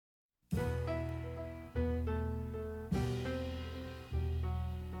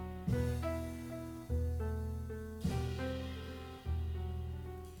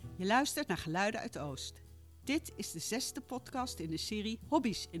Je luistert naar Geluiden uit Oost. Dit is de 6e podcast in de serie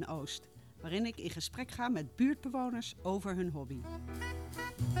Hobby's in Oost, waarin ik in gesprek ga met buurtbewoners over hun hobby.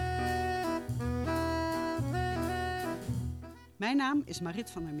 Mijn naam is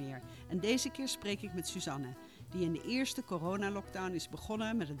Marit van der Meer en deze keer spreek ik met Suzanne, die in de eerste coronalockdown is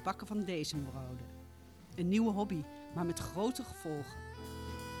begonnen met het bakken van bezembroden. Een nieuwe hobby, maar met grote gevolgen.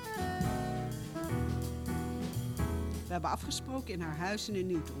 We hebben afgesproken in haar huis in de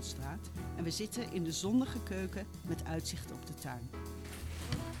Nieuwtonstraat en we zitten in de zonnige keuken met uitzicht op de tuin.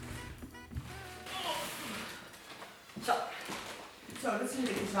 Zo, dat zijn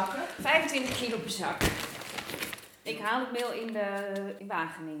dikke zakken. 25 kilo per zak. Ik haal het meel in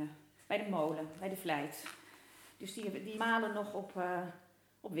Wageningen, bij de molen, bij de Vlijt. Dus die malen nog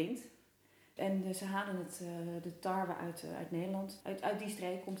op wind. En ze halen de tarwe uit Nederland. Uit die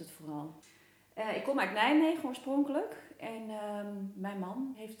streek komt het vooral. Ik kom uit Nijmegen oorspronkelijk. En mijn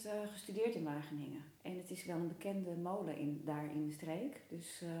man heeft gestudeerd in Wageningen. En het is wel een bekende molen daar in de streek.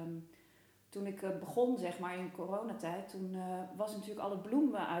 Dus toen ik begon, zeg maar, in coronatijd, toen was natuurlijk alle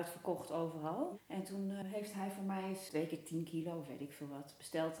bloemen uitverkocht overal. En toen heeft hij voor mij 2 keer 10 kilo, of weet ik veel wat,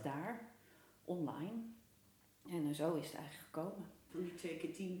 besteld daar, online. En zo is het eigenlijk gekomen. Van die 2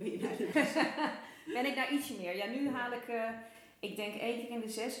 keer 10 ben je naar de Ben ik naar ietsje meer. Ja, nu haal ik denk 1 keer in de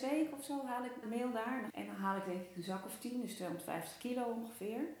 6 weken of zo haal ik meel daar. En dan haal ik denk ik een zak of 10, dus 250 kilo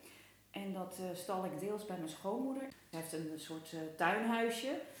ongeveer. En dat stal ik deels bij mijn schoonmoeder. Ze heeft een soort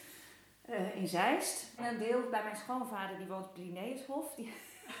tuinhuisje in Zeist. En een deel bij mijn schoonvader, die woont op de Linnaeushof.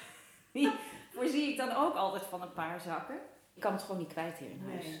 Die voorzie ik dan ook altijd van een paar zakken. Ik kan het gewoon niet kwijt hier in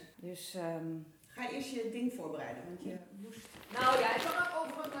huis. Nee. Dus ga eerst je ding voorbereiden, want je moest... Nou ja, ik kan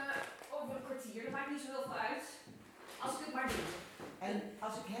ook over een kwartier. Dat maakt niet zo heel veel uit. Als ik het maar doe. En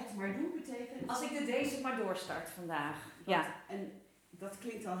als ik het maar doe, betekent... Als ik deze maar doorstart vandaag. Ja. En dat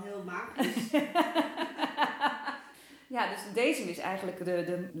klinkt al heel magisch. Ja, dus deze is eigenlijk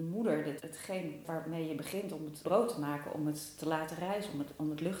de moeder, hetgeen waarmee je begint om het brood te maken, om het te laten rijzen, om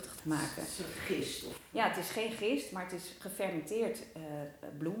het luchtig te maken. Het is een gist? Of... Ja, het is geen gist, maar het is gefermenteerd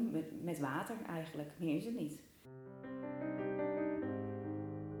bloem met water eigenlijk. Meer is het niet.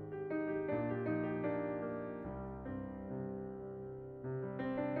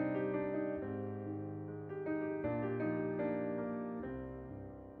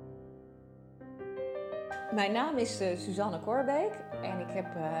 Mijn naam is Suzanne Korbeek en ik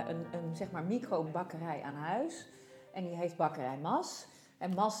heb een zeg maar microbakkerij aan huis. En die heet Bakkerij Mas.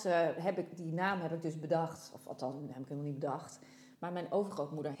 En Mas, die naam heb ik dus bedacht, of althans, die heb ik helemaal niet bedacht. Maar mijn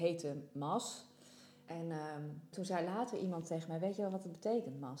overgrootmoeder heette Mas. En toen zei later iemand tegen mij, weet je wel wat het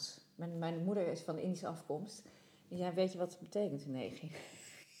betekent, Mas? Mijn moeder is van Indische afkomst. Die zei, weet je wat het betekent? Nee,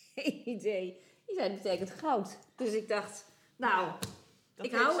 geen idee. Die zei, het betekent goud. Dus ik dacht, nou...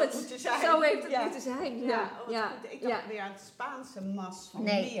 Ik hou het. Zo heeft het moeten zijn. Ik dacht weer aan het Spaanse mas van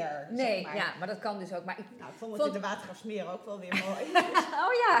meer. Nee, zeg maar. Ja, maar dat kan dus ook. Maar ik vond het in de Watergraafsmeer ook wel weer mooi.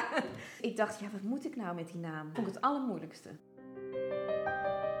 Oh ja. Ik dacht, ja, wat moet ik nou met die naam? Vond ik het allermoeilijkste.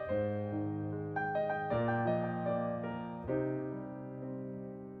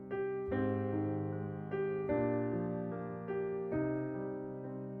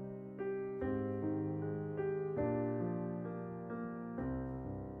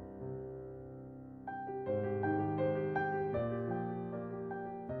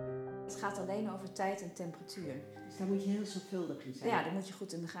 Het gaat alleen over tijd en temperatuur. Dus daar moet je heel zorgvuldig in zijn. Ja, dat moet je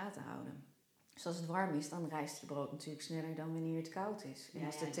goed in de gaten houden. Dus als het warm is, dan rijst je brood natuurlijk sneller dan wanneer het koud is. En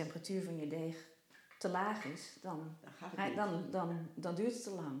als de temperatuur van je deeg te laag is, dan duurt het te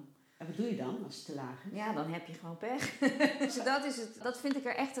lang. En wat doe je dan als het te laag is? Ja, dan heb je gewoon pech. Dus dat vind ik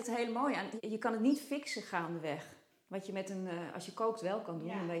er echt het hele mooie aan. Je kan het niet fixen gaandeweg. Wat je als je kookt wel kan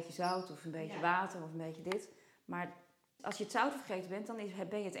doen, een beetje zout of een beetje water of een beetje dit. Maar als je het zout vergeten bent, dan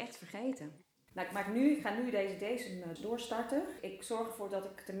ben je het echt vergeten. Nou, ik ga nu deze doorstarten. Ik zorg ervoor dat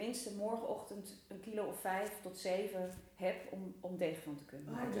ik tenminste morgenochtend 1 kilo of 5 tot 7 heb om deeg van te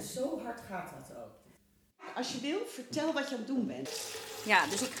kunnen maken. Dus zo hard gaat dat ook. Als je wil, vertel wat je aan het doen bent. Ja,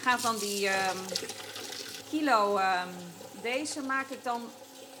 dus ik ga van die kilo, deze maak ik dan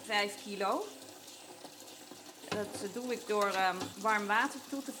 5 kilo. Dat doe ik door warm water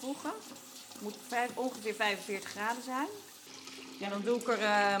toe te voegen. Het moet ongeveer 45 graden zijn. En dan doe ik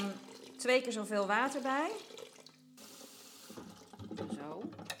er 2 keer zoveel water bij. Zo.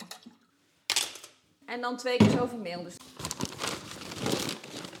 En dan 2 keer zoveel meel. Dus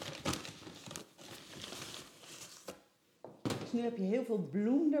nu heb je heel veel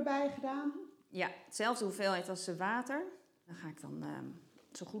bloem erbij gedaan. Ja, hetzelfde hoeveelheid als water. Dan ga ik dan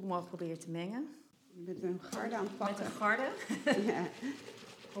zo goed mogelijk proberen te mengen. Met een garde aan het pakken. Met een garde. Ja.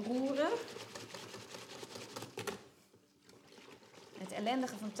 roeren. Het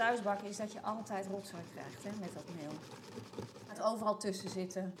ellendige van thuisbakken is dat je altijd rotzooi krijgt, hè, met dat meel. Het gaat overal tussen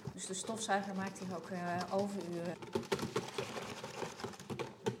zitten. Dus de stofzuiger maakt hier ook overuren.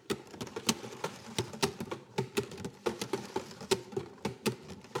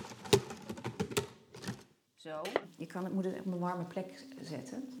 Zo. Moet het op een warme plek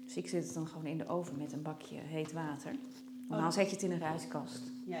zetten. Dus ik zet het dan gewoon in de oven met een bakje heet water. Normaal zet je het in een rijstkast.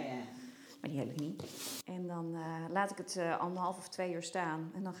 Ja. Maar die heb ik niet. En dan laat ik het 1,5 of 2 uur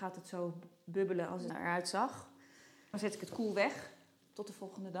staan. En dan gaat het zo bubbelen als het eruit zag. Dan zet ik het koel weg tot de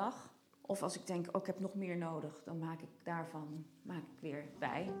volgende dag. Of als ik denk, ik heb nog meer nodig, dan maak ik weer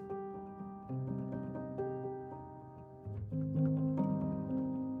bij.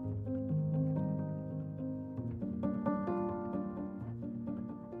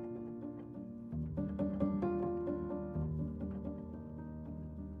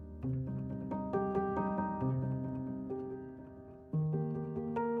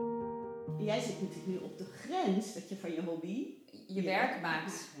 Jij zit natuurlijk nu op de grens dat je van je hobby Je werk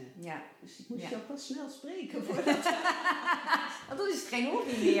maakt. Ja. Dus ik moest je ook wel snel spreken. Want dan is het geen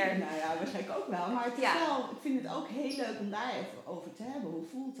hobby meer. Nou ja, waarschijnlijk ook wel. Maar het is wel, ik vind het ook heel leuk om daar even over te hebben. Hoe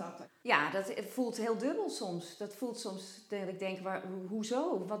voelt dat? Ja, dat voelt heel dubbel soms. Dat voelt soms dat ik denk,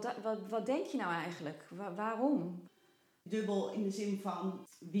 hoezo? Wat denk je nou eigenlijk? Waarom? Dubbel in de zin van,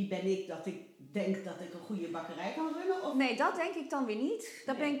 wie ben ik dat ik denk dat ik een goede bakkerij kan runnen? Of? Nee, dat denk ik dan weer niet.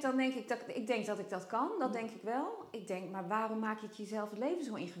 Ik denk dat ik dat kan, dat denk ik wel. Ik denk, maar waarom maak je het jezelf het leven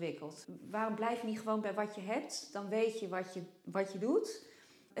zo ingewikkeld? Waarom blijf je niet gewoon bij wat je hebt? Dan weet je wat je doet.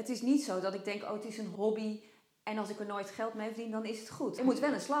 Het is niet zo dat ik denk, het is een hobby en als ik er nooit geld mee verdien, dan is het goed. Ik moet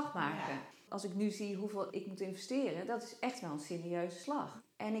wel een slag maken. Ja. Als ik nu zie hoeveel ik moet investeren, dat is echt wel een serieuze slag.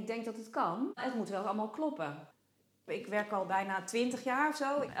 En ik denk dat het kan. Het moet wel allemaal kloppen. Ik werk al bijna 20 jaar of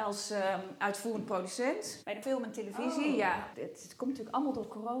zo als uitvoerend producent bij de film en televisie. Ja, het komt natuurlijk allemaal door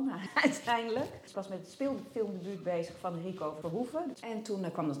corona uiteindelijk. Ik was met het speelfilmdebuut bezig van Rico Verhoeven. En toen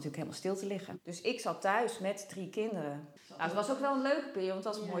kwam dat natuurlijk helemaal stil te liggen. Dus ik zat thuis met 3 kinderen. Nou, het was ook wel een leuke periode,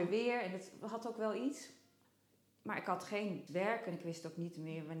 want het was mooi weer en het had ook wel iets. Maar ik had geen werk en ik wist ook niet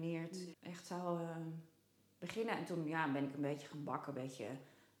meer wanneer het echt zou beginnen. En toen ben ik een beetje gaan bakken, een beetje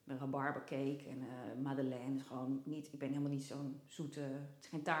rabarbercake en madeleine. Gewoon niet, ik ben helemaal niet zo'n zoete,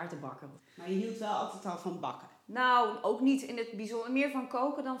 geen taartenbakker. Maar je hield wel altijd al van bakken? Nou, ook niet in het bijzonder. Meer van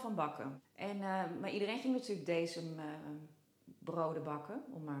koken dan van bakken. En, maar iedereen ging natuurlijk deze broden bakken,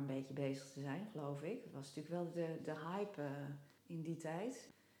 om maar een beetje bezig te zijn, geloof ik. Dat was natuurlijk wel de hype in die tijd.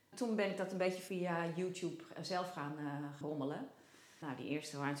 Toen ben ik dat een beetje via YouTube zelf gaan rommelen. Nou, die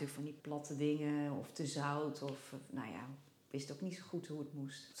eerste waren natuurlijk van die platte dingen of te zout of ik wist ook niet zo goed hoe het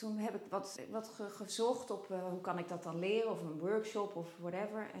moest. Toen heb ik wat gezocht op hoe kan ik dat dan leren of een workshop of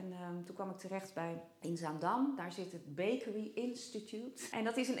whatever. En toen kwam ik terecht in Zaandam. Daar zit het Bakery Institute. En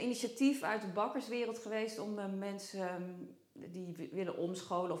dat is een initiatief uit de bakkerswereld geweest om mensen die willen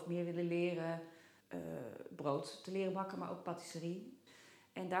omscholen of meer willen leren brood te leren bakken, maar ook patisserie.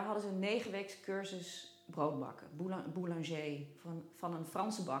 En daar hadden ze een 9-weekse cursus broodbakken, boulanger, van een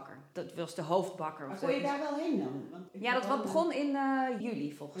Franse bakker. Dat was de hoofdbakker. Maar kon je daar wel heen dan? Want dat begon in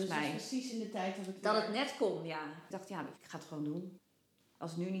juli volgens mij. Dus precies in de tijd dat het net kon, ja. Ik dacht, ik ga het gewoon doen.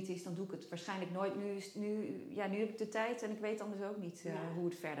 Als het nu niet is, dan doe ik het waarschijnlijk nooit. Nu heb ik de tijd en ik weet anders ook niet hoe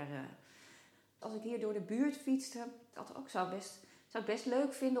het verder... Als ik hier door de buurt fietste, zou ik best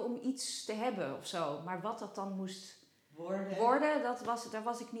leuk vinden om iets te hebben of zo. Maar wat dat dan moest worden, daar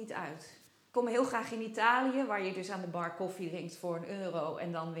was ik niet uit. Ik kom heel graag in Italië, waar je dus aan de bar koffie drinkt voor €1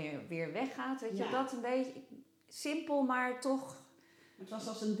 en dan weer weggaat. Weet je, dat een beetje simpel, maar toch... Het was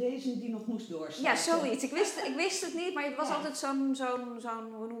als een deze die nog moest doorstaan. Ja, zoiets. Ik wist het niet, maar het was altijd zo'n,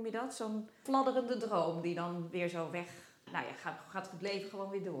 hoe noem je dat? Zo'n fladderende droom die dan weer zo weg... gaat het leven gewoon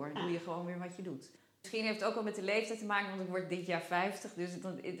weer door. Dan doe je gewoon weer wat je doet. Misschien heeft het ook wel met de leeftijd te maken, want ik word dit jaar 50. Dus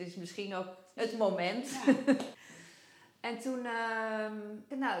het is misschien ook het moment. Ja. En toen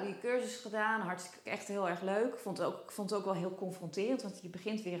die cursus gedaan, hartstikke echt heel erg leuk. Ik vond het ook wel heel confronterend, want je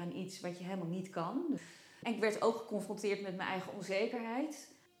begint weer aan iets wat je helemaal niet kan. En ik werd ook geconfronteerd met mijn eigen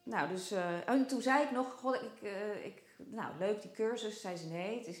onzekerheid. En toen zei ik nog, leuk die cursus. Zei ze,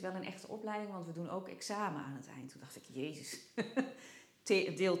 nee, het is wel een echte opleiding, want we doen ook examen aan het eind. Toen dacht ik, jezus,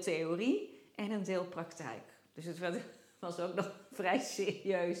 een deel theorie en een deel praktijk. Dus het was ook nog vrij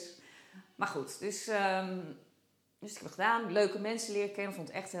serieus. Maar goed, dus ik heb het gedaan, leuke mensen leren kennen, vond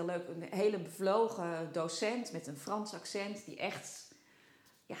het echt heel leuk. Een hele bevlogen docent met een Frans accent, die echt,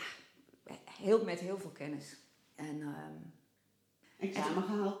 met heel veel kennis. En examen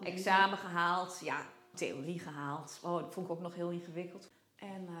gehaald? Examen gehaald, theorie gehaald. Oh, dat vond ik ook nog heel ingewikkeld.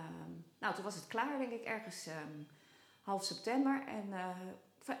 En toen was het klaar, denk ik, ergens half september. En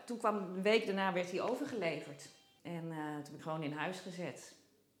toen kwam een week daarna werd hij overgeleverd. En toen heb ik gewoon in huis gezet.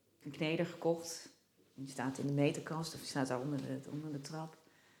 Een kneder gekocht. Die staat in de meterkast, of die staat daar onder de trap.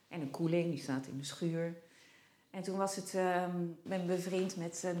 En een koeling, die staat in de schuur. En toen was het, ben ik bevriend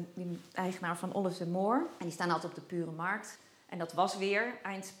met die eigenaar van Olles & Moor. En die staan altijd op de Pure Markt. En dat was weer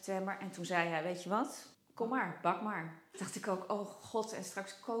eind september. En toen zei hij, weet je wat, kom maar, bak maar. Toen dacht ik ook, oh god, en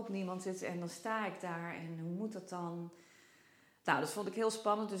straks koopt niemand het. En dan sta ik daar en hoe moet dat dan? Nou, dat vond ik heel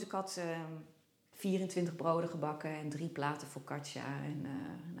spannend. Dus ik had 24 broden gebakken en 3 platen focaccia. En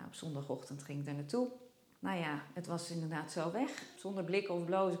op zondagochtend ging ik daar naartoe. Nou ja, het was inderdaad zo weg. Zonder blikken of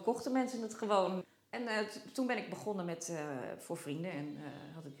blozen kochten mensen het gewoon. En toen ben ik begonnen met voor vrienden. En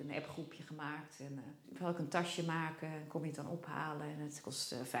had ik een appgroepje gemaakt. En had ik een tasje maken. En kon je het dan ophalen. En het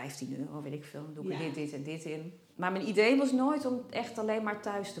kost €15, weet ik veel. Dan doe ik dit en dit in. Maar mijn idee was nooit om echt alleen maar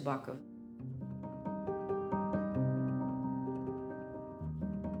thuis te bakken.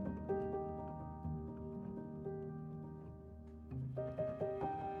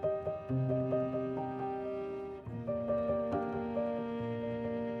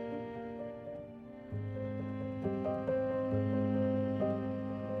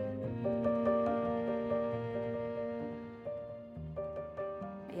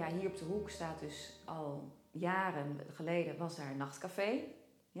 Ja, hier op de hoek staat dus al jaren geleden was daar een nachtcafé.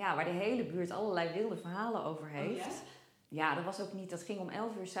 Ja, waar de hele buurt allerlei wilde verhalen over heeft. Oh, ja, dat was ook niet. Dat ging om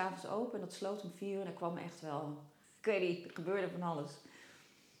 11 uur 's avonds open en dat sloot om 4 uur. En er kwam echt wel, ik weet niet, er gebeurde van alles.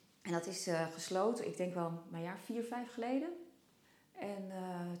 En dat is gesloten, ik denk wel een jaar 4, 5 geleden. En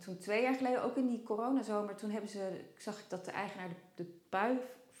toen 2 jaar geleden, ook in die coronazomer, toen zag ik dat de eigenaar de pui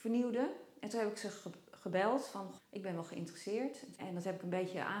vernieuwde. En toen heb ik ze gebeld van, ik ben wel geïnteresseerd. En dat heb ik een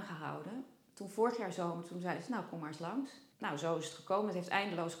beetje aangehouden. Toen vorig jaar zomer, toen zeiden ze, nou kom maar eens langs. Nou, zo is het gekomen. Het heeft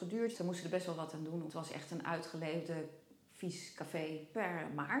eindeloos geduurd. Ze moesten er best wel wat aan doen. Het was echt een uitgeleefde vies café. Per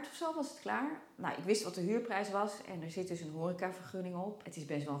maart of zo was het klaar. Nou, ik wist wat de huurprijs was. En er zit dus een horecavergunning op. Het is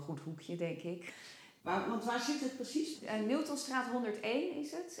best wel een goed hoekje, denk ik. Want waar zit het precies? Newtonstraat 101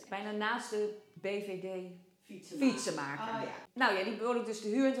 is het. Bijna naast de BVD fietsenmaker. Oh, ja. Nou ja, die begon ik dus te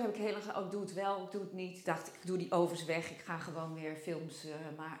huren. Toen heb ik heel lang doe het wel, ik doe het niet. Ik dacht, ik doe die ovens weg. Ik ga gewoon weer films.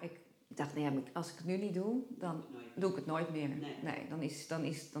 Maar ik dacht, nee, als ik het nu niet doe, dan doe ik het nooit meer. Nee,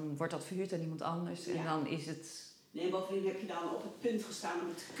 dan wordt dat verhuurd aan iemand anders. Ja. En dan is het... Nee, bovendien heb je dan op het punt gestaan om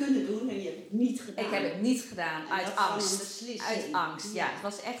het te kunnen doen en je hebt het niet gedaan. Ik heb het niet gedaan, en uit angst. Uit angst, ja. Het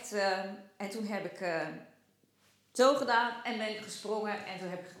was echt... en toen heb ik zo gedaan en ben ik gesprongen en toen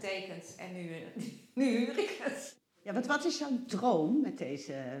heb ik getekend. En nu huur ik het. Ja, wat is jouw droom met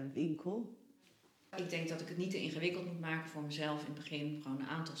deze winkel? Ik denk dat ik het niet te ingewikkeld moet maken voor mezelf in het begin. Gewoon een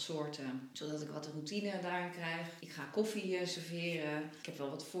aantal soorten, zodat ik wat routine daarin krijg. Ik ga koffie serveren. Ik heb wel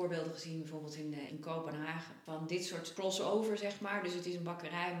wat voorbeelden gezien, bijvoorbeeld in Kopenhagen. Van dit soort crossover, zeg maar. Dus het is een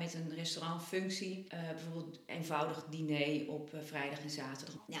bakkerij met een restaurantfunctie. Bijvoorbeeld eenvoudig diner op vrijdag en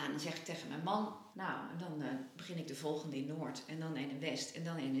zaterdag. Ja, en dan zeg ik tegen mijn man... Nou, en dan begin ik de volgende in Noord. En dan een in West. En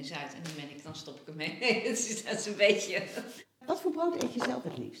dan een in Zuid. En dan stop ik ermee. Dat is een beetje... Wat voor brood eet je zelf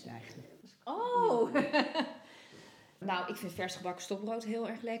het liefst eigenlijk? Oh! Nou, ik vind vers gebakken stokbrood heel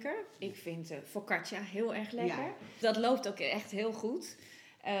erg lekker. Ik vind focaccia heel erg lekker. Ja. Dat loopt ook echt heel goed.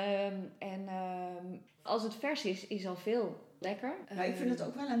 Als het vers is al veel lekker. Nou, ik vind het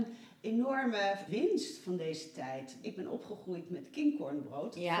ook wel een enorme winst van deze tijd. Ik ben opgegroeid met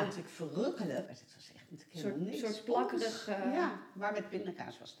kingcornbrood. Dat vond ik verrukkelijk. Het was echt helemaal niks. Een soort plakkerig... Ja, maar met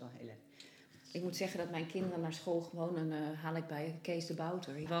pindakaas was het wel heel lekker. Ik moet zeggen dat mijn kinderen naar school gewoon haal ik bij Kees de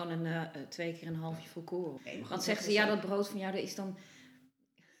Bouter. Gewoon 2 keer een halfje volkoren. Nee, want zeggen ze, ja, dat brood van jou, dat is dan...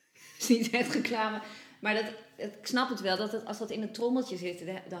 is niet echt reclame. Maar ik snap het wel, dat als dat in het trommeltje zit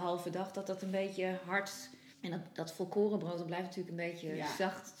de halve dag, dat een beetje hard... En dat volkorenbrood, dat blijft natuurlijk een beetje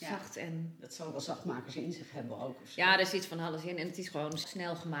zacht. En... Dat zal wel zachtmakers in zich hebben ook. Of zo. Ja, er zit van alles in en het is gewoon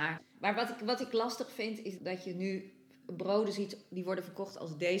snel gemaakt. Maar wat ik lastig vind, is dat je nu... broden ziet, die worden verkocht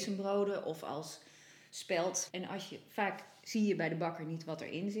als bezembroden of als spelt. En vaak zie je bij de bakker niet wat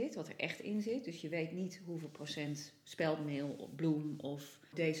erin zit, wat er echt in zit. Dus je weet niet hoeveel procent speldmeel of bloem of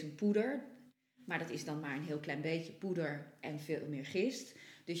bezempoeder. Maar dat is dan maar een heel klein beetje poeder en veel meer gist.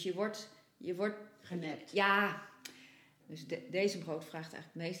 Dus je wordt genept. Ja, dus bezembrood vraagt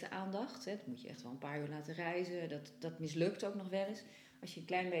eigenlijk het meeste aandacht. Hè. Dat moet je echt wel een paar uur laten rijzen. Dat mislukt ook nog wel eens. Als je een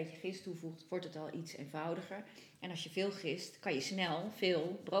klein beetje gist toevoegt, wordt het al iets eenvoudiger. En als je veel gist, kan je snel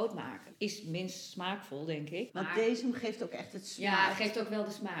veel brood maken. Is minst smaakvol, denk ik. Want deze geeft ook echt het smaak. Ja, geeft ook wel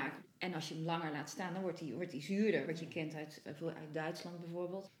de smaak. En als je hem langer laat staan, dan wordt die zuurder. Wat je kent uit Duitsland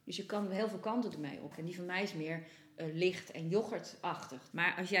bijvoorbeeld. Dus je kan heel veel kanten ermee op. En die van mij is meer licht en yoghurtachtig.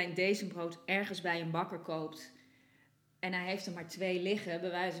 Maar als jij een decembrood ergens bij een bakker koopt en hij heeft er maar 2 liggen,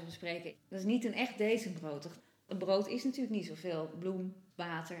 bij wijze van spreken, dat is niet een echt decembrood. Een brood is natuurlijk niet zoveel. Bloem,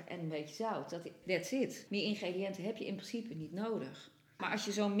 water en een beetje zout. That's it. Meer ingrediënten heb je in principe niet nodig. Maar als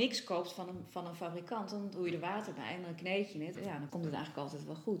je zo'n mix koopt van een fabrikant, dan doe je er water bij en dan kneed je het. Ja, dan komt het eigenlijk altijd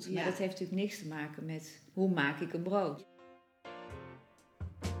wel goed. Ja. Maar dat heeft natuurlijk niks te maken met hoe maak ik een brood.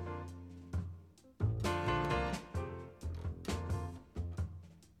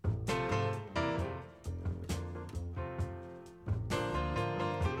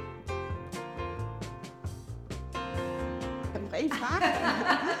 Eén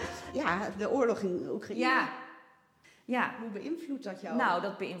vraag. Ja, de oorlog in Oekraïne. Ja. Hoe beïnvloedt dat jou? Nou,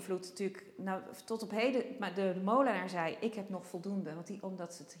 dat beïnvloedt natuurlijk tot op heden. Maar de molenaar zei, ik heb nog voldoende. Want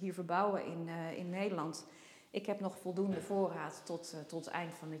omdat ze het hier verbouwen in Nederland. Ik heb nog voldoende voorraad tot het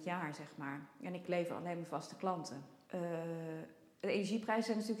eind van het jaar, zeg maar. En ik lever alleen mijn vaste klanten. De energieprijzen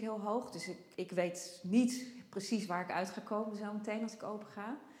zijn natuurlijk heel hoog. Dus ik weet niet precies waar ik uit ga komen zo meteen als ik open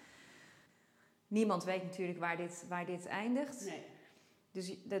ga. Niemand weet natuurlijk waar dit eindigt. Nee.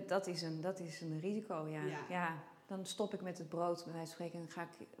 Dus dat is een risico, ja. Dan stop ik met het brood, bij wijze van spreken,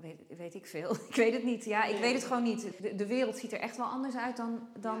 weet ik veel. Ik weet het niet, ik weet het gewoon niet. De wereld ziet er echt wel anders uit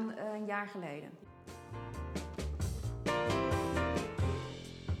dan een jaar geleden.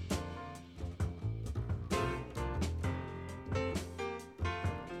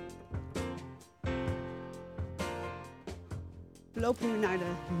 We lopen nu naar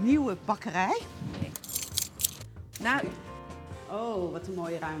de nieuwe bakkerij. Nou, oh, wat een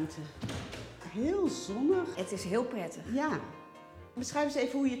mooie ruimte. Heel zonnig. Het is heel prettig. Ja. Beschrijf eens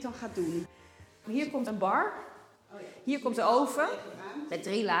even hoe je het dan gaat doen. Hier komt een bar. Hier komt de oven met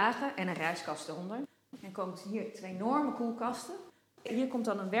 3 lagen en een rijstkast eronder. Dan komen hier 2 enorme koelkasten. Hier komt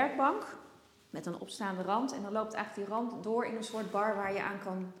dan een werkbank met een opstaande rand. En dan loopt eigenlijk die rand door in een soort bar waar je aan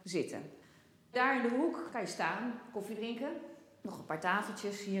kan zitten. Daar in de hoek kan je staan, koffie drinken. Nog een paar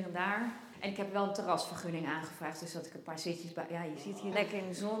tafeltjes hier en daar. En ik heb wel een terrasvergunning aangevraagd, dus dat ik een paar zitjes bij... Ja, je zit hier lekker in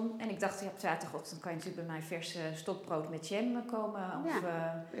de zon. En ik dacht, op zaterdagochtend kan je natuurlijk bij mij vers stokbrood met jam komen. Of,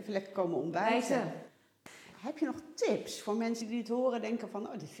 even lekker komen ontbijten. Heb je nog tips voor mensen die het horen en denken van...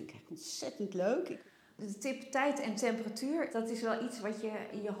 oh, dit vind ik echt ontzettend leuk. De tip tijd en temperatuur, dat is wel iets wat je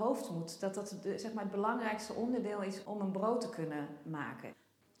in je hoofd moet. Dat zeg maar het belangrijkste onderdeel is om een brood te kunnen maken.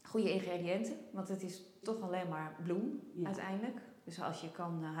 Goede ingrediënten, want het is toch alleen maar bloem uiteindelijk. Dus als je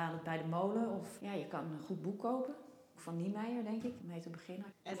kan, haal het bij de molen of je kan een goed boek kopen. Van Niemeyer, denk ik, om mee te beginnen.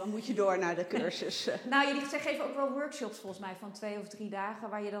 En dan moet je door naar de cursus. Ze geven ook wel workshops volgens mij van 2 of 3 dagen...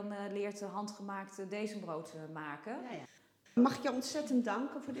 waar je dan leert handgemaakt decembrood maken. Ja. Mag ik je ontzettend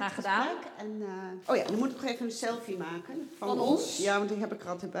danken voor dit gesprek. Graag gedaan. En, dan moet ik nog even een selfie maken. Van ons? Ja, want die heb ik er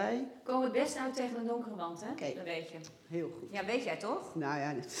altijd bij. Komen het best uit tegen een donkere wand, hè? Okay. Dat weet je. Heel goed. Ja, weet jij toch? Nou ja,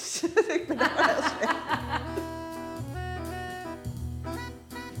 ik ben daar wel heel slecht.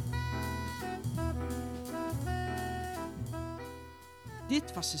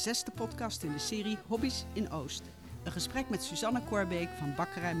 Dit was de 6e podcast in de serie Hobby's in Oost. Een gesprek met Suzanne Korbeek van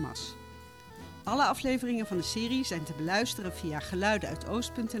Bakkerij Mas. Alle afleveringen van de serie zijn te beluisteren via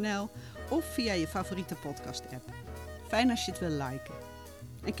geluidenuitoost.nl of via je favoriete podcast-app. Fijn als je het wil liken.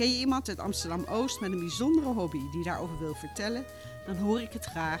 En ken je iemand uit Amsterdam-Oost met een bijzondere hobby die daarover wil vertellen? Dan hoor ik het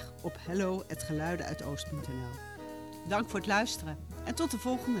graag op hello@geluidenuitoost.nl. Dank voor het luisteren en tot de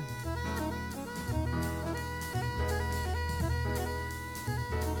volgende!